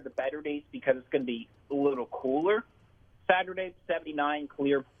Saturday are the better days because it's going to be a little cooler. Saturday, 79,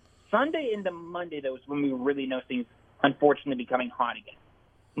 clear. Sunday into Monday, though, is when we really know things, unfortunately, becoming hot again.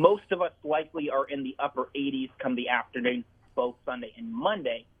 Most of us likely are in the upper 80s come the afternoon, both Sunday and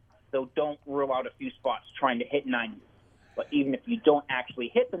Monday, so don't rule out a few spots trying to hit 90s. But even if you don't actually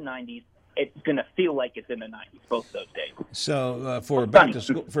hit the 90s, it's going to feel like it's in the 90s both those days. So for back to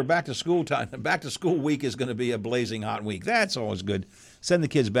school time, back to school week is going to be a blazing hot week. That's always good. Send the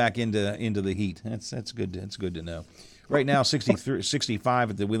kids back into the heat. That's good. That's good to know. Right now, 65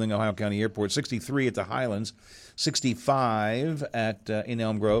 at the Wheeling, Ohio County Airport, 63 at the Highlands, 65 at in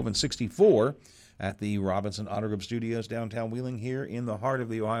Elm Grove, and 64 at the Robinson Auto Group Studios downtown Wheeling here in the heart of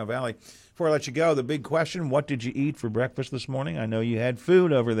the Ohio Valley. Before I let you go, the big question: what did you eat for breakfast this morning? I know you had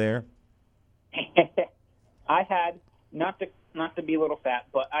food over there. I had, not to be a little fat,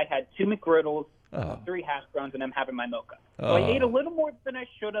 but I had 2 McGriddles, 3 hash browns, and I'm having my mocha. So I ate a little more than I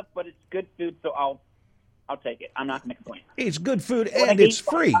should have, but it's good food, so I'll take it. I'm not going to complain. It's good food and it's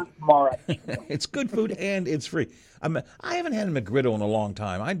free. It's good food and it's free. I haven't had a McGriddle in a long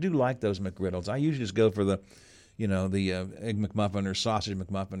time. I do like those McGriddles. I usually just go for the Egg McMuffin or Sausage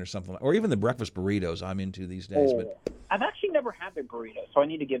McMuffin or something, or even the breakfast burritos I'm into these days. But I've actually never had the burrito, so I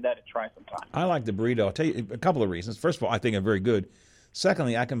need to give that a try sometime. I like the burrito. I'll tell you a couple of reasons. First of all, I think I'm very good.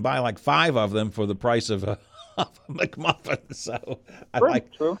 Secondly, I can buy like 5 of them for the price of a McMuffin. So I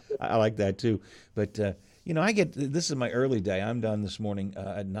like that too. But this is my early day. I'm done this morning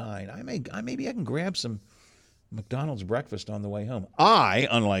at 9. Maybe I can grab some McDonald's breakfast on the way home. I,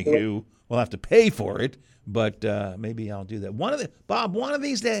 unlike you, will have to pay for it, but maybe I'll do that. One of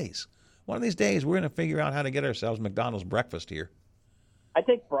these days, we're going to figure out how to get ourselves McDonald's breakfast here. I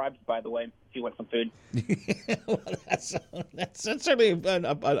take bribes, by the way, if you want some food. Well, that's certainly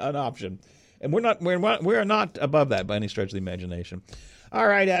an option, and we're not above that by any stretch of the imagination. All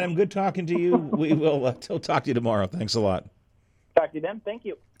right, Adam, good talking to you. We will talk to you tomorrow. Thanks a lot. Talk to you then. Thank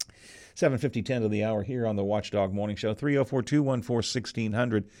you. 7:50, 10 to the hour here on the Watchdog Morning Show.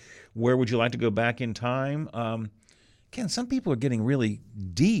 304-214-1600. Where would you like to go back in time? Ken, some people are getting really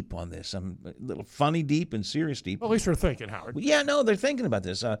deep on this. A little funny deep and serious deep. Well, at least they're thinking, Howard. Yeah, no, they're thinking about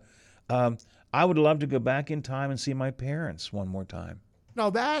this. I would love to go back in time and see my parents one more time. Now,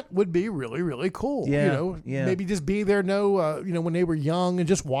 that would be really, really cool. Yeah, Maybe just be there, when they were young and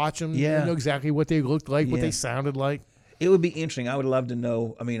just watch them. Yeah. Know exactly what they looked like, what they sounded like. It would be interesting. I would love to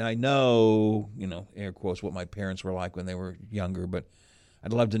know. I mean, I know, air quotes, what my parents were like when they were younger, but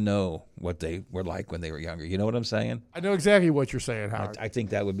I'd love to know what they were like when they were younger. You know what I'm saying? I know exactly what you're saying, Howard. I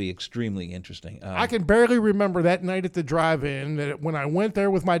think that would be extremely interesting. I can barely remember that night at the drive-in that when I went there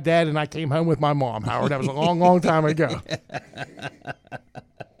with my dad and I came home with my mom, Howard. That was a long, long time ago.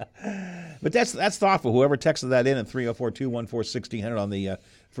 But that's thoughtful. Whoever texted that in at 304-214-1600 on the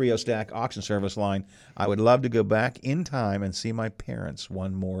Frio Stack auction service line, I would love to go back in time and see my parents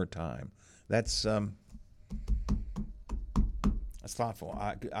one more time. That's thoughtful.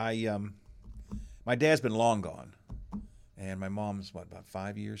 My dad's been long gone, and my mom's about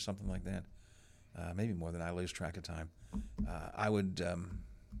 5 years, something like that, maybe more than I lose track of time. I would,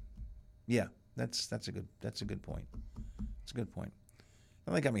 that's a good point. It's a good point.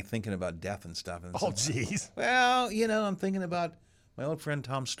 That got me thinking about death and stuff. And jeez. Well, I'm thinking about my old friend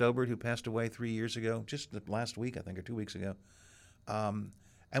Tom Stobert, who passed away 3 years ago, just last week, I think, or 2 weeks ago. And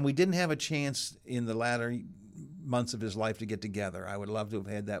we didn't have a chance in the latter months of his life to get together. I would love to have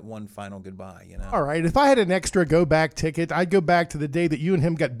had that one final goodbye, All right. If I had an extra go-back ticket, I'd go back to the day that you and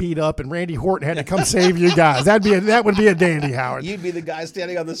him got beat up and Randy Horton had to come save you guys. That would be a dandy, Howard. You'd be the guy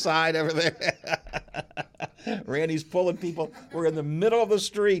standing on the side over there. Randy's pulling people. We're in the middle of the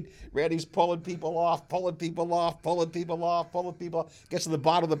street. Randy's pulling people off. Gets to the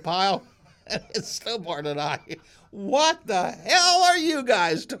bottom of the pile. And it's Stobart and I. What the hell are you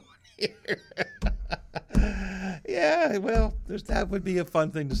guys doing here? Yeah, well, that would be a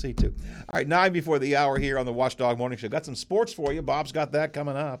fun thing to see, too. All right, 9 before the hour here on the Watchdog Morning Show. Got some sports for you. Bob's got that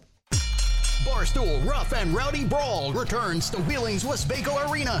coming up. Barstool Rough and Rowdy Brawl returns to Wheeling's Westvaco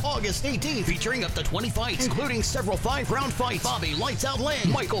Arena August 18th, featuring up to 20 fights, including several 5-round fights. Bobby Lights Out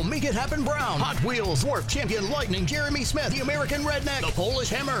Lynn, Michael Make It Happen Brown, Hot Wheels, Dwarf Champion Lightning, Jeremy Smith, The American Redneck, The Polish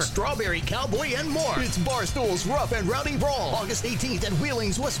Hammer, Strawberry Cowboy, and more. It's Barstool's Rough and Rowdy Brawl, August 18th at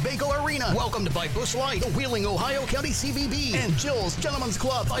Wheeling's Westvaco Arena. Welcomed by Busch Light, the Wheeling, Ohio County CVB, and Jill's Gentlemen's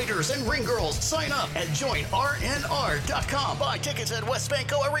Club, Fighters, and Ring Girls. Sign up at joinrnr.com. Buy tickets at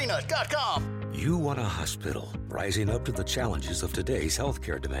westvacoarena.com. You want a hospital rising up to the challenges of today's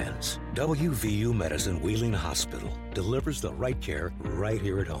healthcare demands. WVU Medicine Wheeling Hospital delivers the right care right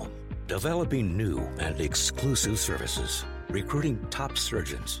here at home. Developing new and exclusive services. Recruiting top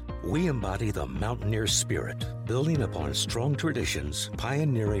surgeons. We embody the mountaineer spirit, building upon strong traditions,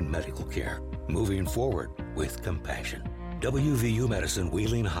 pioneering medical care. Moving forward with compassion. WVU Medicine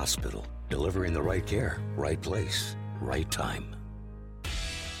Wheeling Hospital. Delivering the right care, right place, right time.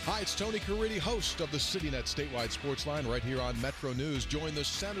 Hi, it's Tony Caridi, host of the CityNet Statewide Sports Line right here on Metro News. Join the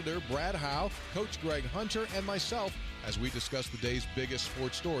Senator, Brad Howe, Coach Greg Hunter, and myself as we discuss the day's biggest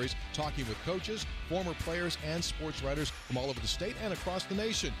sports stories, talking with coaches, former players, and sports writers from all over the state and across the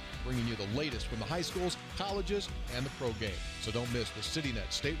nation, bringing you the latest from the high schools, colleges, and the pro game. So don't miss the CityNet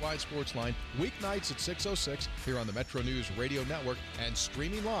Statewide Sports Line weeknights at 6:06 here on the Metro News Radio Network and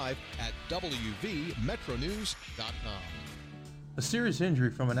streaming live at WVMetronews.com. A serious injury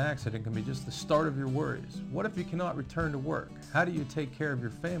from an accident can be just the start of your worries. What if you cannot return to work? How do you take care of your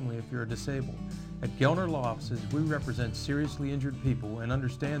family if you're disabled? At Gelner Law Offices, we represent seriously injured people and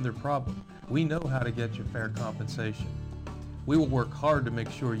understand their problem. We know how to get you fair compensation. We will work hard to make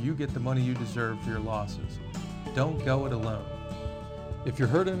sure you get the money you deserve for your losses. Don't go it alone. If you're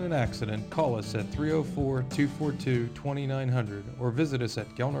hurt in an accident, call us at 304-242-2900 or visit us at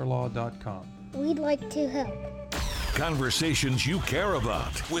gelnerlaw.com. We'd like to help. Conversations you care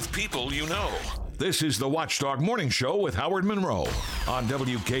about with people you know. This is the Watchdog Morning Show with Howard Monroe on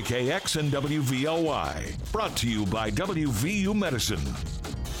WKKX and WVLY. Brought to you by WVU Medicine.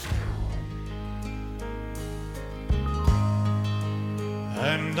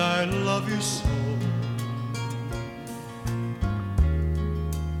 And I love you so.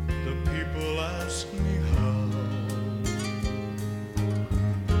 The people ask me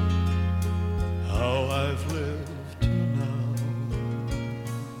how I've lived till now.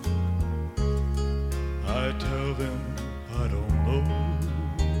 I tell them I don't know.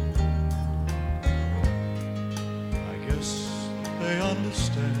 I guess they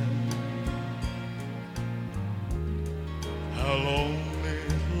understand how lonely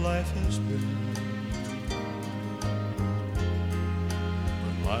life has been.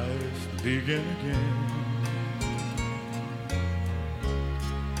 When life began again,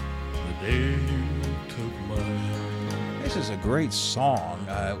 the day you took my hand. This is a great song.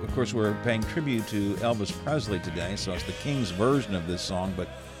 Of course, we're paying tribute to Elvis Presley today, so it's the King's version of this song, but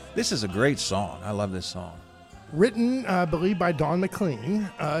this is a great song. I love this song. Written, I believe, by Don McLean.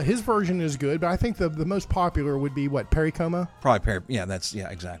 His version is good, but I think the most popular would be, what, Perry Como? Probably Perry. Yeah,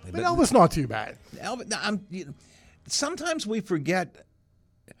 exactly. But Elvis, not too bad. Elvis, sometimes we forget.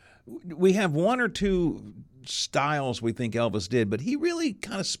 We have one or two styles we think Elvis did, but he really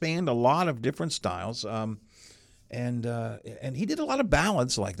kind of spanned a lot of different styles. And he did a lot of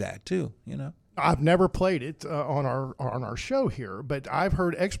ballads like that too, you know. I've never played it on our show here, but I've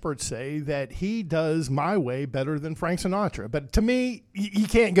heard experts say that he does My Way better than Frank Sinatra. But to me, you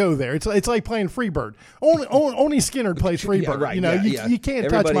can't go there. It's like playing Freebird. Only Skinner plays Freebird. Yeah, right, you know, yeah. you can't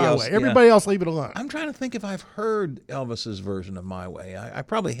Everybody touch My else, Way. yeah. Everybody else, leave it alone. I'm trying to think if I've heard Elvis's version of My Way. I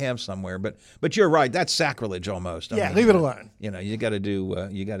probably have somewhere, but you're right. That's sacrilege almost. Yeah, leave it alone. You know, you got to do.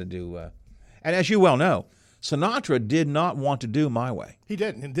 And as you well know, Sinatra did not want to do My Way. He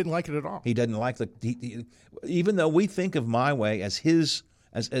didn't like it at all. He didn't like even though we think of My Way as his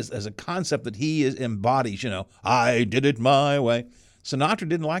as a concept that he embodies. You know, I did it my way. Sinatra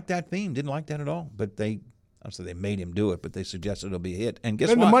didn't like that theme. Didn't like that at all. But they made him do it. But they suggested it'll be a hit. And guess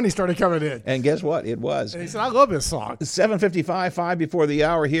what? Then the money started coming in. And guess what? It was. And he said, "I love this song." 7:55, 5 before the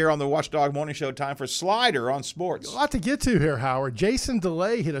hour here on the Watchdog Morning Show. Time for Slider on Sports. A lot to get to here, Howard. Jason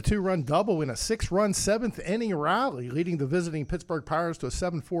DeLay hit a 2-run double in a 6-run 7th-inning rally, leading the visiting Pittsburgh Pirates to a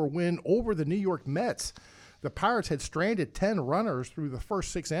 7-4 win over the New York Mets. The Pirates had stranded 10 runners through the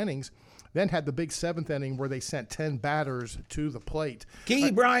first 6 innings, then had the big 7th inning where they sent 10 batters to the plate.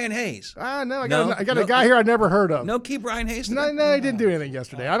 Key Brian Hayes. I got a guy here I'd never heard of. No Key Brian Hayes? No, he didn't do anything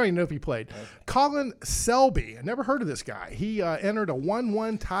yesterday. I don't even know if he played. Okay. Colin Selby. I never heard of this guy. He entered a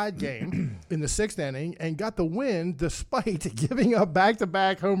 1-1 tied game in the 6th inning and got the win despite giving up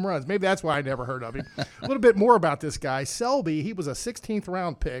back-to-back home runs. Maybe that's why I never heard of him. A little bit more about this guy. Selby, he was a 16th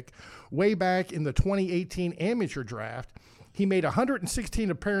round pick way back in the 2018 amateur draft. He made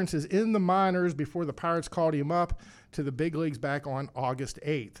 116 appearances in the minors before the Pirates called him up to the big leagues back on August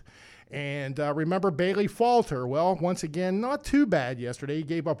 8th. And remember Bailey Falter? Well, once again, not too bad yesterday. He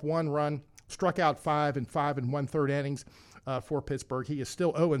gave up 1 run, struck out 5 in 5 1/3 innings for Pittsburgh. He is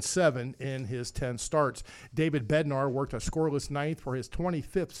still 0-7 in his 10 starts. David Bednar worked a scoreless 9th for his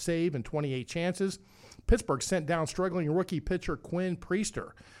 25th save and 28 chances. Pittsburgh sent down struggling rookie pitcher Quinn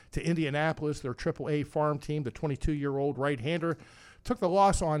Priester to Indianapolis, their AAA farm team. The 22-year-old right-hander took the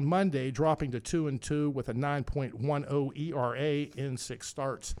loss on Monday, dropping to 2-2 with a 9.10 ERA in 6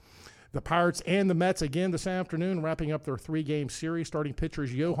 starts. The Pirates and the Mets again this afternoon, wrapping up their 3-game series. Starting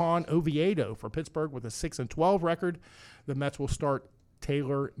pitchers Johan Oviedo for Pittsburgh with a 6-12 record. The Mets will start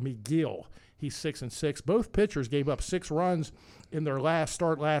Taylor McGill. He's 6-6. Both pitchers gave up 6 runs in their last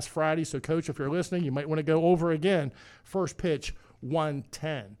start last Friday. So, Coach, if you're listening, you might want to go over again. First pitch,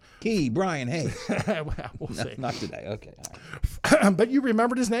 110. Key Brian Hayes. Well, we'll see. Not today. Okay. But you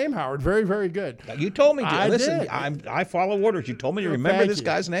remembered his name, Howard. Very, very good. You told me to. I Listen, did. I follow orders. You told me to remember this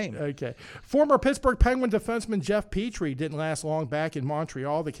guy's name. Okay. Former Pittsburgh Penguin defenseman Jeff Petrie didn't last long back in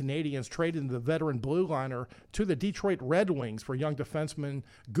Montreal. The Canadiens traded the veteran blue liner to the Detroit Red Wings for young defenseman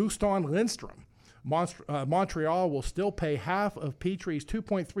Gustav Lindstrom. Montreal will still pay half of Petrie's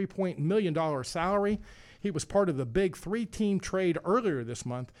 $2.3 million salary. He was part of the big 3-team trade earlier this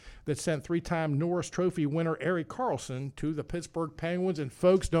month that sent 3-time Norris Trophy winner Erik Karlsson to the Pittsburgh Penguins. And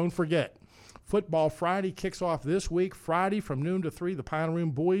folks, don't forget, Football Friday kicks off this week. Friday from noon to 3, the Pine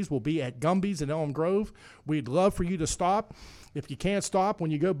Room boys will be at Gumby's in Elm Grove. We'd love for you to stop. If you can't stop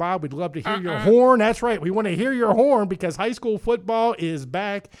when you go by, we'd love to hear your horn. That's right. We want to hear your horn because high school football is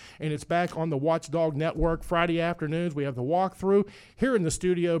back, and it's back on the Watchdog Network. Friday afternoons, we have the walkthrough. Here in the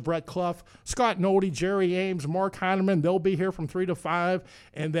studio, Brett Clough, Scott Nolde, Jerry Ames, Mark Heineman. They'll be here from 3 to 5.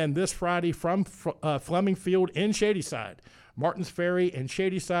 And then this Friday from Fleming Field in Shadyside, Martins Ferry and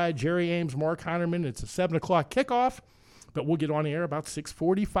Shadyside, Jerry Ames, Mark Heineman. It's a 7 o'clock kickoff, but we'll get on the air about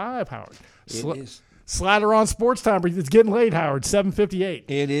 6:45, Howard. It is. Slatter on Sports Time. It's getting late, Howard. 7:58.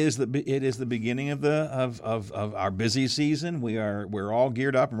 It is the beginning of our busy season. We're all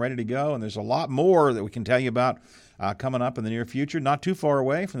geared up and ready to go, and there's a lot more that we can tell you about coming up in the near future. Not too far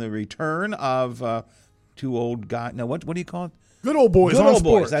away from the return of two old guys. No, what do you call it? Good old boys Good on old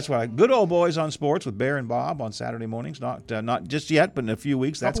sports. boys. That's right. Good old boys on sports with Bear and Bob on Saturday mornings. Not just yet, but in a few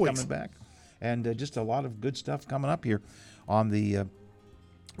weeks that's coming back, and just a lot of good stuff coming up here on the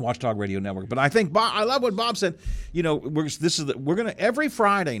Watchdog Radio Network. But I think I love what Bob said. You know, we're gonna every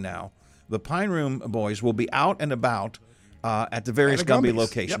Friday now. The Pine Room boys will be out and about at the various Gumby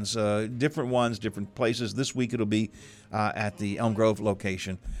locations, different ones, different places. This week it'll be at the Elm Grove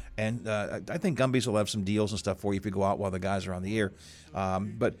location, and I think Gumby's will have some deals and stuff for you if you go out while the guys are on the air.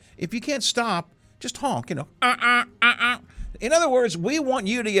 But if you can't stop, just honk. You know, In other words, we want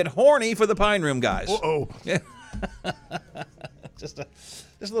you to get horny for the Pine Room guys. Yeah. Just a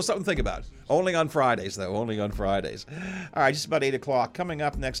little something to think about. Only on Fridays, though. Only on Fridays. All right, just about 8 o'clock. Coming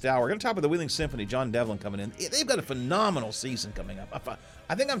up next hour, we're going to talk with the Wheeling Symphony. John Devlin coming in. They've got a phenomenal season coming up.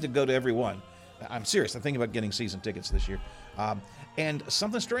 I think I have to go to every one. I'm serious. I'm thinking about getting season tickets this year. And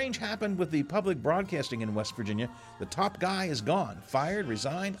something strange happened with the public broadcasting in West Virginia. The top guy is gone. Fired,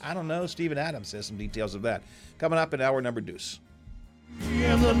 resigned. I don't know. Stephen Adams says some details of that. Coming up in hour number deuce.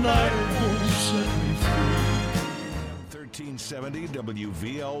 And the night won't set me free. 1370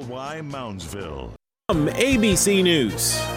 WVLY Moundsville. From ABC News.